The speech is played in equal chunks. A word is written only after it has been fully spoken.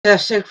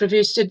Tech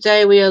reviews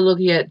today. We are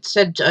looking at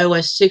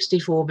CentOS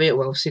 64-bit.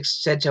 Well,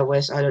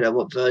 CentOS. I don't know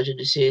what version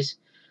this is.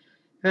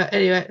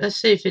 Anyway, let's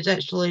see if it's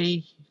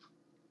actually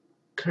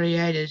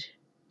created.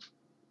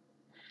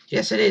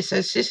 Yes, it is. So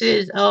this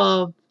is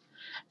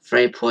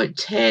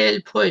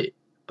 3.10.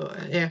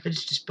 Yeah,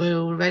 it's just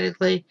built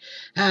automatically.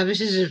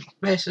 This is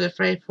based on the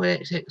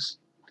 3.xx.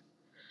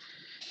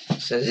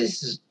 So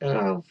this is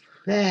there.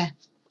 There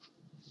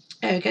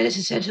we go. This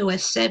is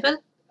CentOS 7.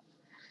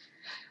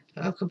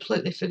 I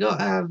completely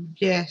forgot.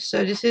 Yeah,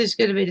 so this is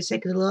going to be the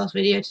second to last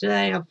video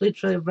today. I've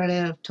literally run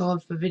out of time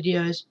for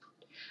videos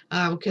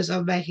because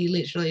I'm making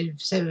literally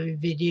 7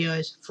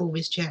 videos for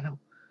this channel.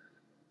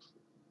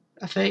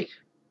 I think.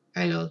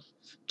 Hang on.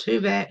 2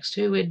 Macs,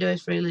 2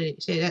 Windows, 3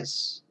 Linux. Yeah,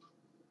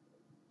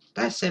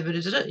 that's 7,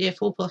 isn't it? Yeah,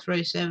 4 plus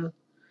 3 is 7.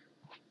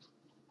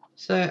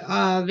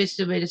 So this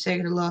will be the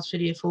second to last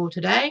video for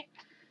today.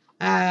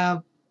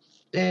 And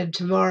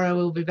tomorrow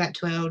we'll be back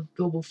to our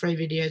normal 3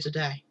 videos a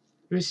day.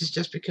 This is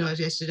just because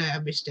yesterday I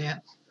missed out.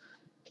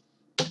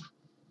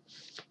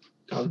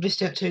 I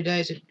missed out 2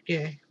 days ago.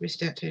 Yeah,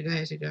 missed out 2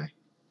 days ago.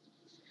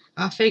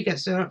 I think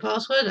that's the right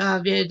password.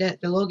 Yeah,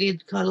 that the login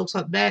kind of looks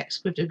like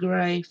Max with the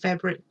grey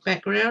fabric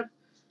background.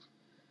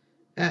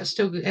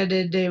 Still, and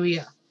then there we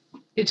are.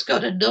 It's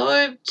got a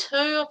GNOME 2,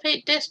 I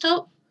think,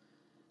 desktop.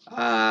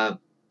 And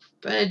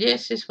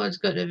yes, this one's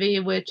got the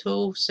VMware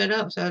tool set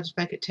up, so I'll just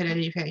make it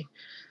 1080p.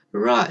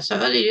 Right, so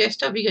on the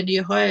desktop you got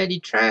your hide any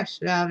trash.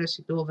 No, just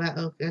ignore that.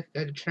 I'll go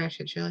to trash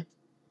actually.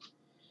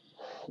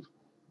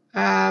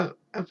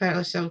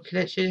 Apparently some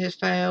connection has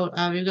failed.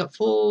 You've got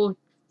 4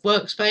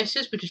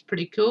 workspaces, which is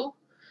pretty cool.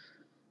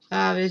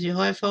 There's your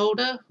home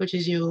folder, which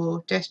is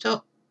your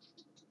desktop.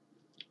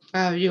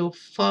 Your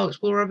file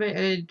explorer bit,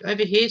 and then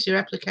over here is your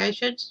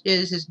applications. Yeah,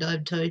 this is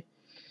GNOME 2. You've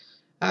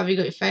got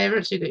your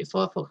favorites, you've got your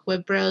Firefox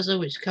web browser,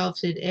 which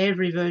comes in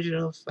every version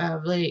of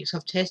Linux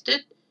I've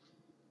tested.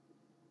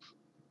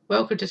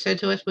 Welcome to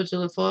CentOS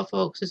Mozilla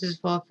Firefox. This is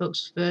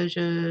Firefox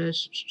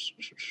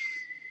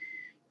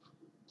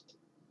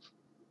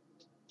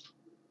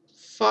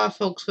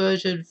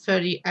version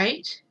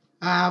 38.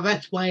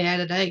 That's way out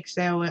of date because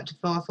now we're out to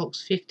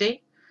Firefox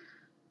 50,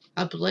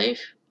 I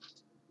believe.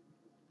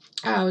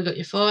 We've got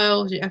your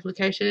files, your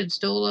application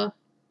installer.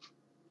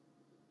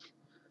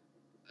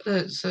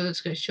 So let's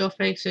go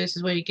shopping. So this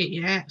is where you get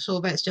your apps. All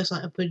that's just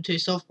like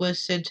Ubuntu Software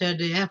Center,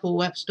 the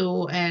Apple App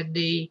Store, and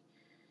the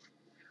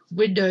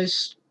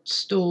Windows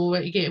Store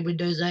where you get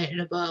Windows 8 and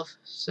above.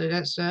 So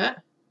that's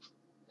that.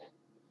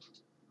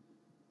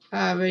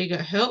 Where you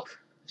got help.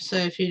 So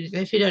if you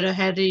don't know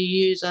how to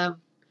use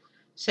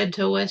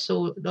CentOS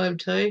or GNOME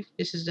 2,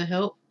 this is the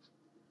help.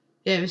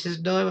 Yeah, this is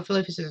GNOME. I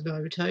believe this is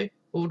GNOME 2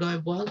 or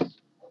GNOME 1.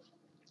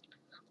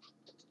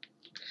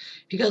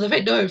 Because I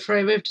think GNOME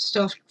 3 moved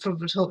stuff from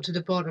the top to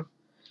the bottom.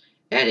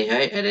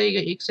 Anywho, and then you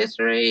got your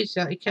accessories,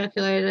 your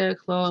calculator,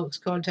 clocks,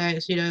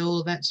 contacts, you know,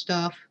 all of that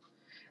stuff.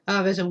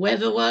 There's a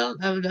weather one.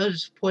 I'll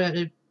just point out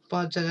the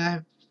ones that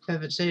I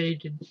haven't seen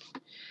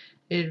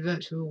in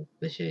virtual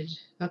machines.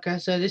 Okay,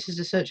 so this is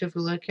the search of the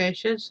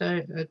location.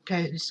 So,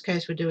 okay, in this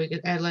case, we're doing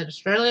it in Adelaide,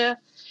 Australia.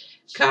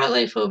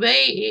 Currently, for me,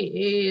 it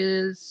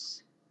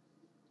is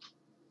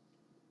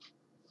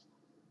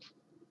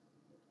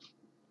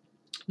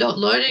not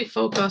loading.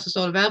 Forecast is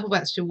not available.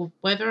 That's still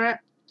weather app.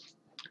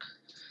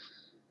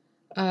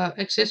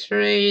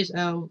 Accessories,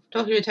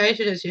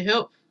 documentation as your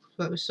help,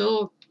 like we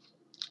saw.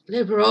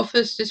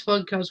 LibreOffice, this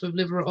one comes with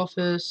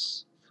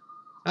LibreOffice,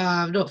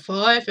 not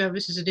 5,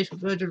 this is a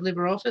different version of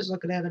LibreOffice,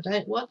 like an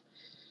out-of-date one.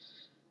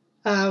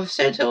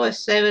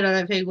 CentOS 7, I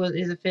don't think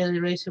is a fairly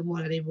recent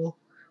one anymore.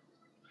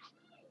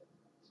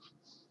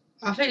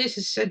 I think this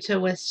is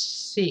CentOS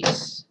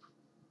 6.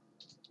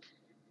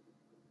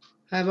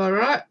 Am I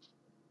right?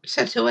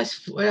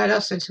 CentOS, well,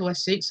 not CentOS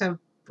 6,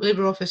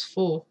 LibreOffice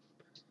 4.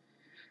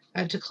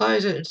 And to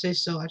close it, it's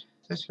this side.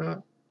 That's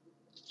right.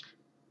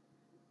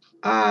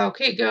 I'll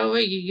keep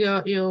going. You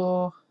got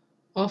your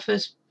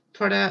Office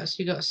products,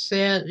 you got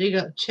sound, you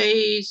got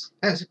cheese.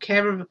 That's a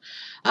camera.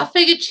 I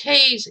think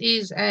cheese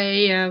is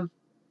a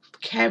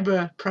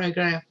camera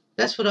program.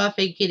 That's what I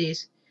think it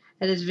is.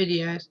 And there's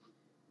videos.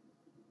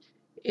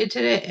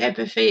 Internet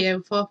Empathy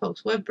and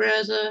Firefox web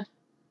browser.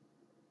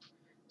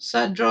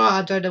 SunDry.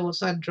 I don't know what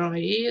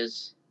SunDry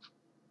is.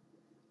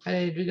 And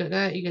then we got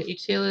that. You got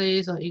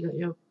utilities, like you got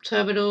your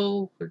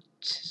terminal,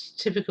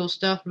 typical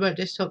stuff, remote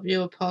desktop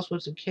viewer,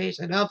 passwords and keys,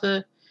 and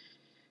other.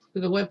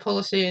 We've got web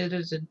policy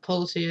editors and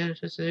policy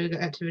editors, so we've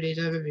got activities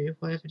overview,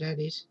 whatever that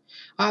is.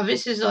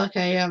 This is like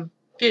a,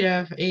 you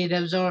know, in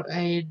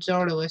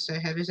CentOS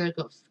they have this. They've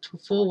got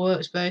 4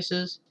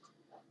 workspaces,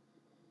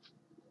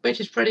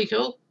 which is pretty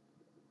cool.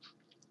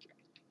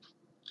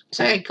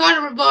 So it kind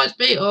of reminds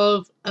me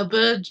of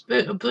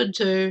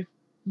Ubuntu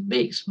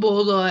mixed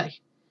more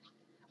like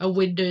a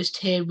Windows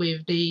 10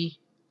 with the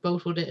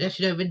multiple,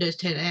 actually no, Windows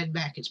 10 and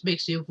Mac, it's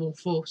mixed of all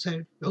 4,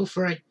 so all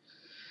 3.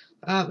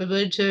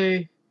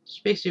 Ubuntu,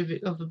 speaks of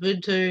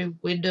Ubuntu,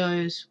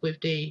 Windows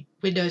with the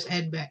Windows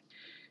and Mac.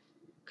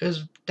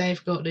 because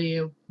they've got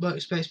the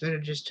Workspace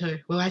managers too.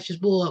 Well, actually,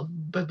 it's more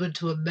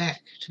Ubuntu and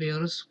Mac, to be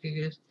honest.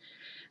 Because,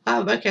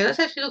 okay, let's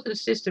actually look at the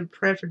system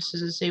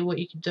preferences and see what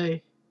you can do.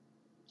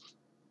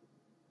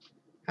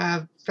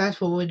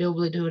 That's what we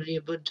normally do in the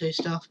Ubuntu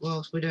stuff,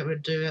 whilst we don't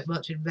really do that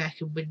much in Mac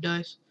and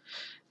Windows.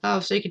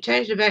 So you can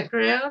change the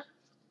background.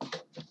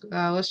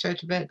 Let's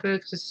change the background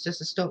because this is just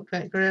a stock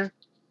background.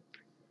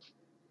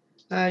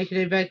 You can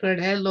do background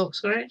and lock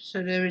screen,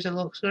 so there is a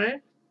lock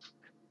screen.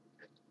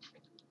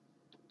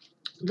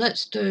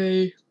 Let's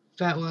do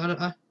that one.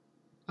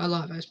 I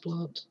like those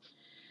plants.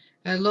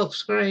 And lock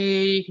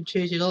screen, you can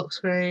choose your lock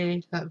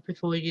screen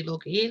before you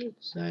log in.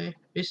 So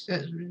this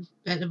at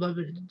the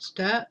moment it's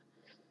start.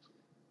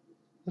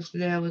 So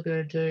now we're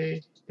going to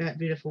do that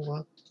beautiful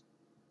one.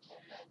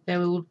 Then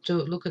we will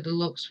look at the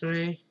lock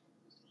screen.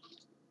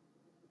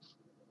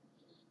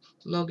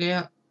 Log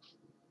out.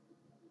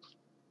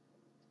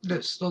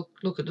 Let's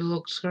look at the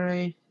lock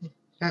screen.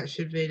 That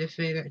should be the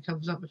thing that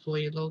comes up before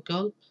you log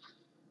on.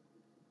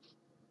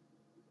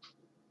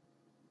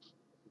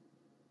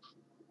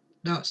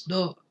 No, it's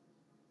not.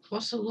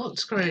 What's the lock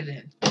screen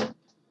then?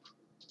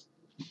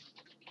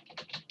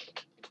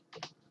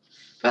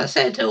 But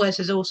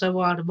CentOS is also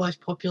one of the most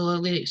popular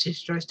Linux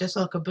distros. Just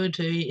like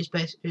Ubuntu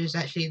is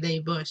actually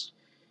the most.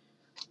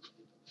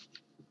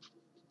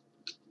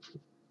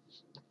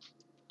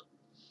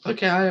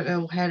 Okay, I don't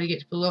know how to get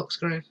to the lock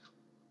screen.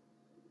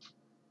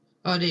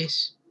 Oh,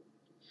 this.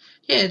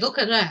 Yeah, look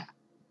at that.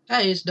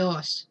 That is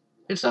nice.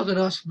 It's like a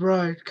nice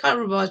road. Kind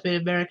of reminds me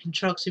of American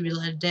Truck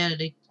Simulator down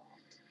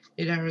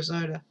in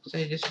Arizona. So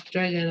you just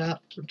drag it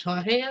up from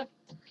tight here.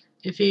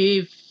 If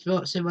you've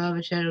not seen my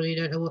other channel, you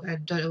don't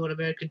know what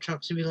American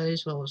Truck Simulator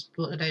is, well,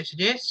 what the name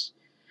suggests.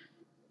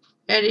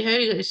 Anyhow,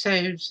 you got the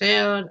same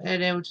sound,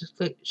 and then we'll just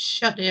click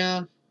shut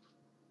down,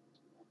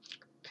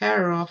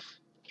 power off.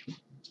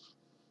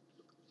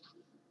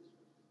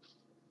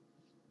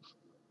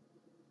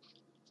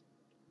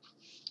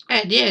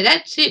 And yeah,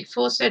 that's it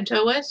for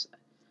CentOS.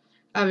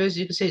 As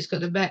you can see, it's got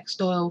the Mac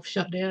style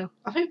shutdown.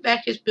 I think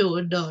Mac is built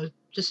in GNOME,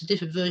 just a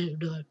different version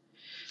of GNOME.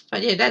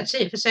 But yeah, that's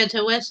it for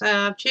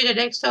CentOS. Tune in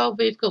next time.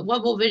 We've got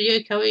one more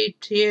video coming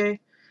to you.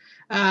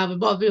 It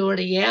might be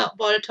already out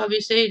by the time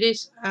you see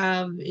this.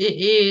 It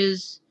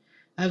is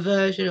a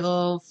version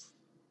of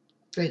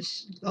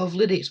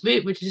Linux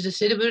Mint, which is the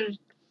Cinnamon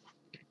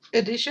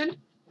edition.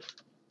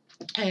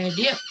 And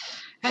yep,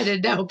 and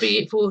then that will be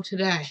it for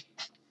today.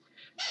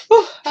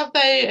 I've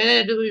made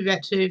and it'll be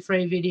about 2-3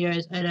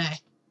 videos a day.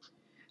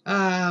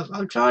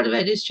 I'm trying to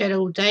make this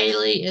channel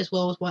daily as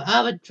well as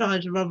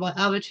trying to run my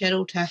other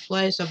channel,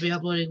 Taskways. So I'll be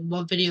uploading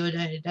 1 video a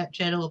day in that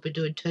channel. I'll be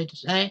doing 2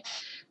 today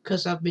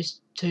because I've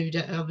missed a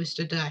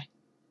day.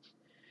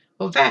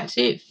 Well, that's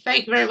it.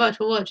 Thank you very much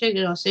for watching,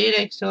 and I'll see you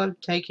next time.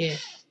 Take care.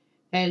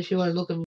 And if you want to look at